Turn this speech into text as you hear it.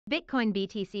Bitcoin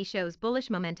BTC shows bullish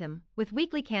momentum, with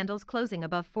weekly candles closing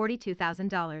above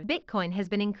 $42,000. Bitcoin has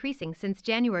been increasing since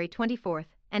January 24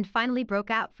 and finally broke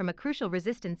out from a crucial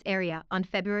resistance area on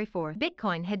February 4.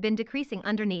 Bitcoin had been decreasing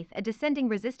underneath a descending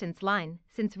resistance line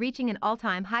since reaching an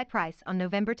all-time high price on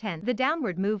November 10. The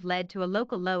downward move led to a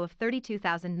local low of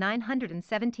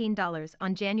 $32,917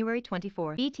 on January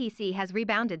 24. BTC has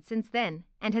rebounded since then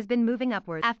and has been moving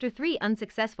upward. After 3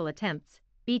 unsuccessful attempts,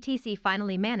 BTC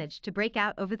finally managed to break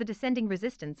out over the descending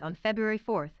resistance on February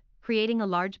 4, creating a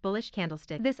large bullish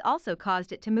candlestick. This also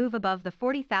caused it to move above the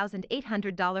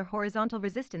 $40,800 horizontal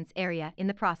resistance area in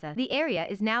the process. The area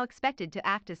is now expected to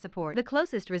act as support. The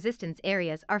closest resistance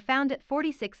areas are found at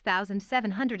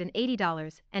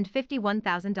 $46,780 and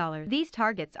 $51,000. These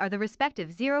targets are the respective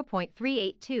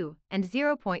 0.382 and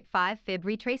 0.5 fib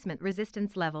retracement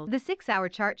resistance levels. The 6-hour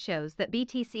chart shows that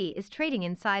BTC is trading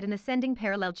inside an ascending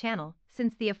parallel channel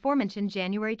since the aforementioned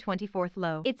January 24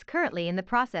 low. It's currently in the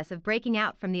process of breaking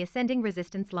out from the ascending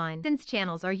resistance line. Since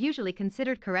channels are usually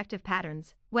considered corrective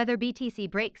patterns, whether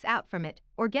BTC breaks out from it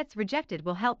or gets rejected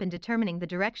will help in determining the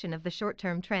direction of the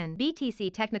short-term trend.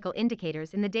 BTC technical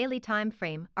indicators in the daily time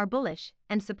frame are bullish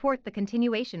and support the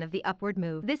continuation of the upward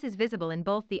move. This is visible in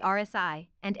both the RSI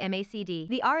and MACD.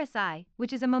 The RSI,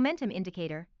 which is a momentum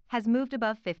indicator, has moved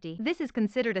above 50. This is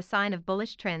considered a sign of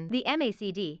bullish trend. The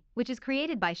MACD, which is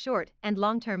created by short and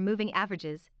long-term moving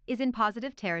averages, is in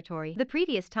positive territory. The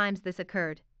previous times this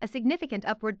occurred, a significant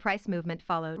upward price movement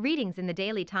followed. Readings in the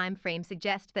daily time frame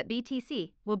suggest that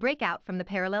BTC will break out from the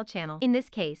parallel channel. In this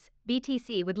case,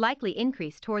 BTC would likely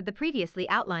increase toward the previously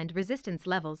outlined resistance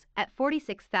levels at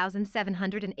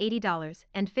 $46,780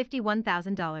 and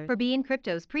 $51,000. For BN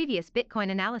Crypto's previous Bitcoin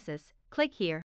analysis, click here.